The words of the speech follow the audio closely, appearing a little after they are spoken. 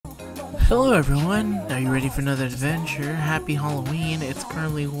Hello everyone, are you ready for another adventure? Happy Halloween. It's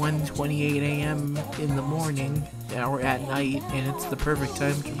currently 1:28 a.m. in the morning, or at night, and it's the perfect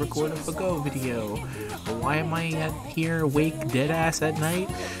time to record a Fgo video. Why am I here awake deadass at night?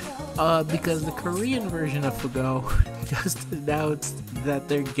 Because the Korean version of Fgo just announced that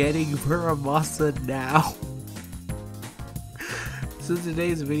they're getting Muramasa now. So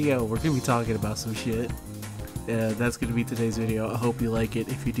today's video, we're gonna be talking about some shit. That's gonna be today's video. I hope you like it.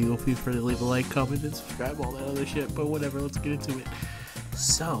 If you do, feel free to leave a like, comment, and subscribe, all that other shit, but whatever, let's get into it.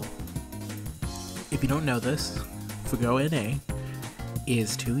 So, if you don't know this, Fgo NA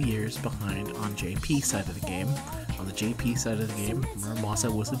is 2 years behind on JP side of the game. On the JP side of the game,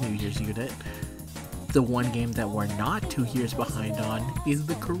 Muramasa was the New Year's unit. The one game that we're not 2 years behind on is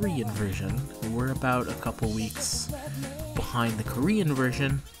the Korean version. We're about a couple weeks behind the Korean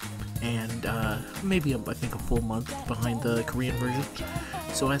version, and maybe I think a full month behind the Korean version.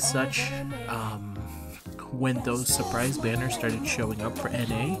 So as such, when those surprise banners started showing up for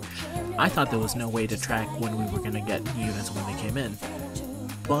NA, I thought there was no way to track when we were going to get units when they came in.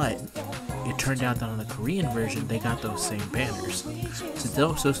 But it turned out that on the Korean version, they got those same banners.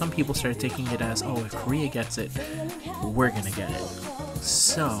 So some people started taking it as, oh, if Korea gets it, we're going to get it.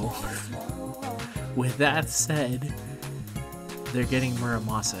 So, with that said, they're getting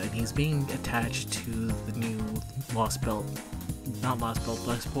Muramasa, and he's being attached to the new Lost Belt, not Lost Belt,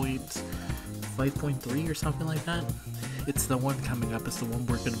 Lost Point 5.3 or something like that. It's the one coming up, it's the one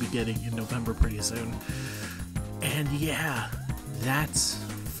we're going to be getting in November pretty soon. And yeah, that's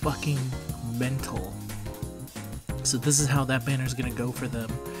fucking mental. So this is how that banner's going to go for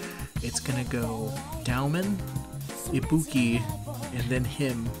them. It's going to go Daoman, Ibuki, and then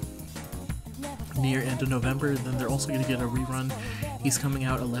him near end of November, and then they're also going to get a rerun. He's coming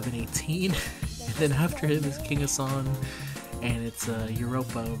out 11/18, and then after him is King Hassan, and it's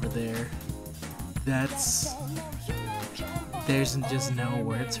Europa over there. There's just no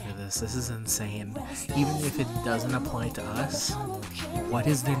words for this. This is insane. Even if it doesn't apply to us, what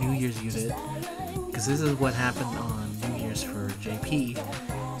is their New Year's unit? Because this is what happened on New Year's for JP.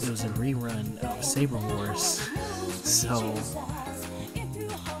 It was a rerun of Saber Wars, so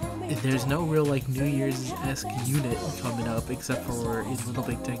there's no real like New Year's-esque unit coming up except for in Little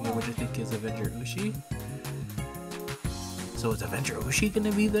Big Tenga, which I think is Avenger Ushi. So is Avenger Ushi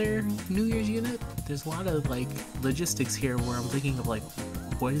gonna be their New Year's unit? There's a lot of like logistics here where I'm thinking of like,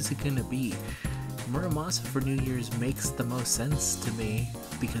 what is it gonna be? Muramasa for New Year's makes the most sense to me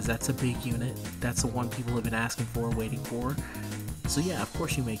because that's a big unit. That's the one people have been asking for, waiting for. So yeah, of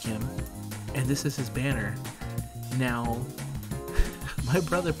course you make him. And this is his banner. Now, my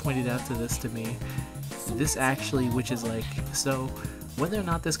brother pointed out to me, this actually, which is like, so whether or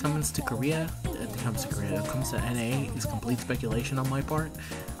not this comes to NA is complete speculation on my part.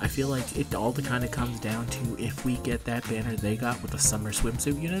 I feel like it all kind of comes down to if we get that banner they got with the summer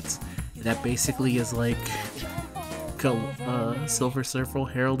swimsuit units, that basically is like Silver Surfer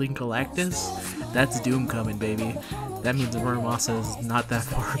heralding Galactus. That's Doom coming, baby. That means Muramasa is not that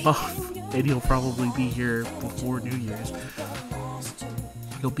far off, and he'll probably be here before New Year's.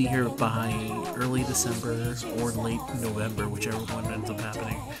 He'll be here by early December or late November, whichever one ends up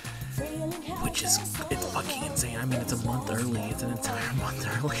happening. Which is, it's fucking insane. I mean, it's a month early. It's an entire month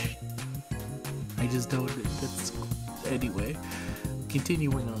early. I just don't, anyway,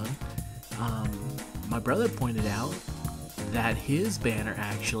 continuing on. My brother pointed out that his banner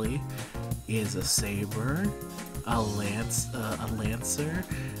actually is a saber, a lancer,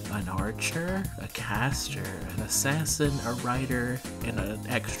 an archer, a caster, an assassin, a rider, and an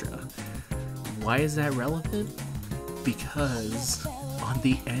extra. Why is that relevant? Because on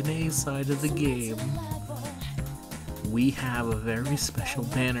the NA side of the game, we have a very special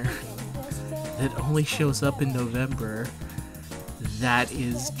banner that only shows up in November that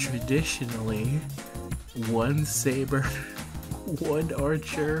is traditionally one saber, one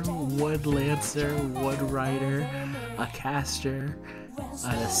archer, one lancer, one rider, a caster,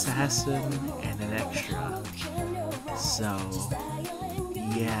 an assassin, and an extra. So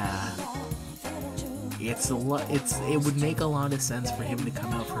yeah, it would make a lot of sense for him to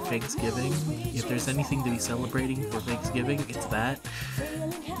come out for Thanksgiving. If there's anything to be celebrating for Thanksgiving, it's that.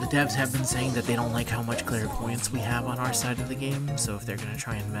 The devs have been saying that they don't like how much clairvoyance we have on our side of the game, so if they're gonna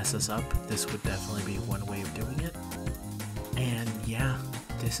try and mess us up, this would definitely be one way of doing it. And yeah,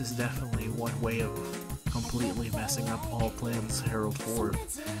 this is definitely one way of completely messing up all plans Herald 4.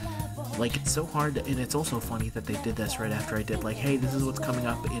 Like, it's so hard, and it's also funny that they did this right after I did, like, hey, this is what's coming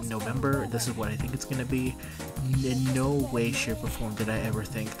up in November, this is what I think it's gonna be. In no way, shape, or form did I ever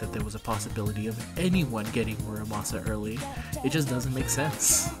think that there was a possibility of anyone getting Muramasa early. It just doesn't make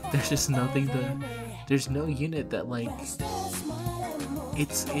sense. There's just nothing there's no unit that, like,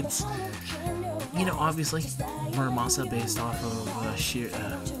 it's you know, obviously, Muramasa based off of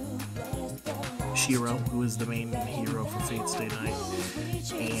Shiro, who is the main hero for Fate Stay Night,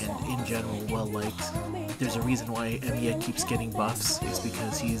 and in general well liked. There's a reason why Emiya keeps getting buffs, is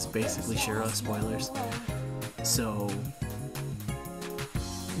because he's basically Shiro, spoilers. So,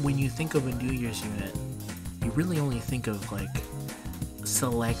 when you think of a New Year's unit, you really only think of, like,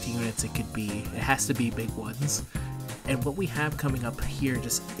 select units it could be. It has to be big ones. And what we have coming up here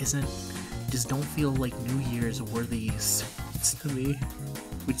just don't feel like New Year's worthy to me.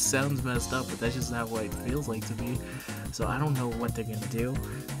 Which sounds messed up, but that's just not what it feels like to me. So I don't know what they're gonna do.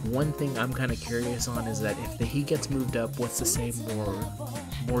 One thing I'm kind of curious on is that if he gets moved up, what's to say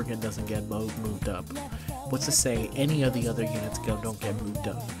Morgan doesn't get moved up? What's to say any of the other units don't get moved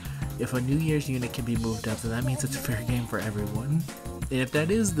up? If a New Year's unit can be moved up, then that means it's fair game for everyone. And if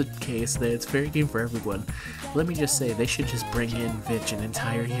that is the case, then it's fair game for everyone. Let me just say, they should just bring in Vitch an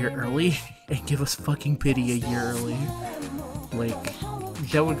entire year early and give us fucking pity a year early. Like,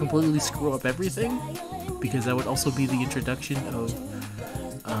 that would completely screw up everything, because that would also be the introduction of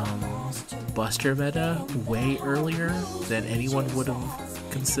Buster meta way earlier than anyone would have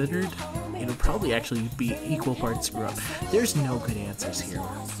considered. It would probably actually be equal parts screw up. There's no good answers here,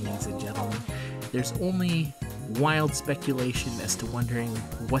 ladies and gentlemen. There's only wild speculation as to wondering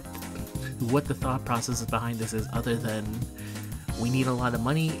what the thought process behind this is, other than we need a lot of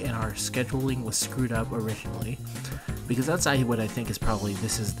money and our scheduling was screwed up originally. Because that's what I think is probably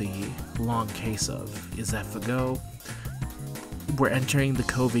this is the long case of, is that Fgo, we're entering the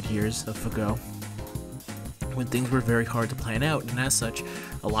COVID years of Fgo, when things were very hard to plan out, and as such,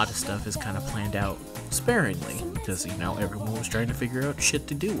 a lot of stuff is kind of planned out sparingly, because, you know, everyone was trying to figure out shit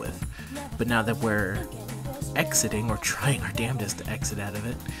to do with. But now that we're exiting, or trying our damnedest to exit out of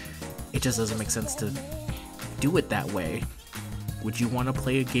it, it just doesn't make sense to do it that way. Would you want to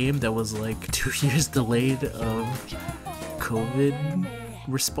play a game that was like 2 years delayed of COVID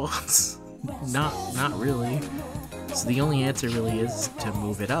response? Not really. So the only answer really is to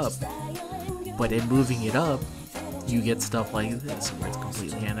move it up. But in moving it up, you get stuff like this, where it's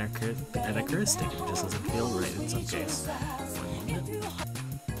completely anachronistic. It just doesn't feel right in some case.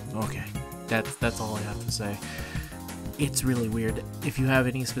 Okay, that's all I have to say. It's really weird. If you have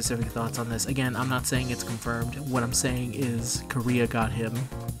any specific thoughts on this, again, I'm not saying it's confirmed. What I'm saying is Korea got him,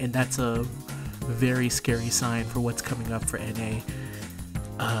 and that's a very scary sign for what's coming up for NA.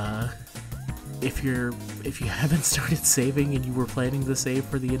 If you haven't started saving and you were planning to save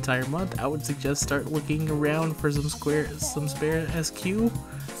for the entire month, I would suggest start looking around for some spare SQ,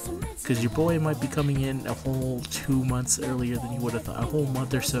 because your boy might be coming in a whole 2 months earlier than you would have thought, a whole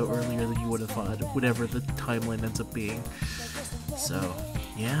month or so earlier than you would have thought, whatever the timeline ends up being. So,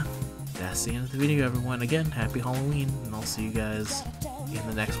 yeah, that's the end of the video, everyone. Again, happy Halloween, and I'll see you guys in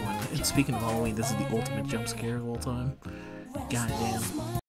the next one. And speaking of Halloween, this is the ultimate jump scare of all time. Goddamn.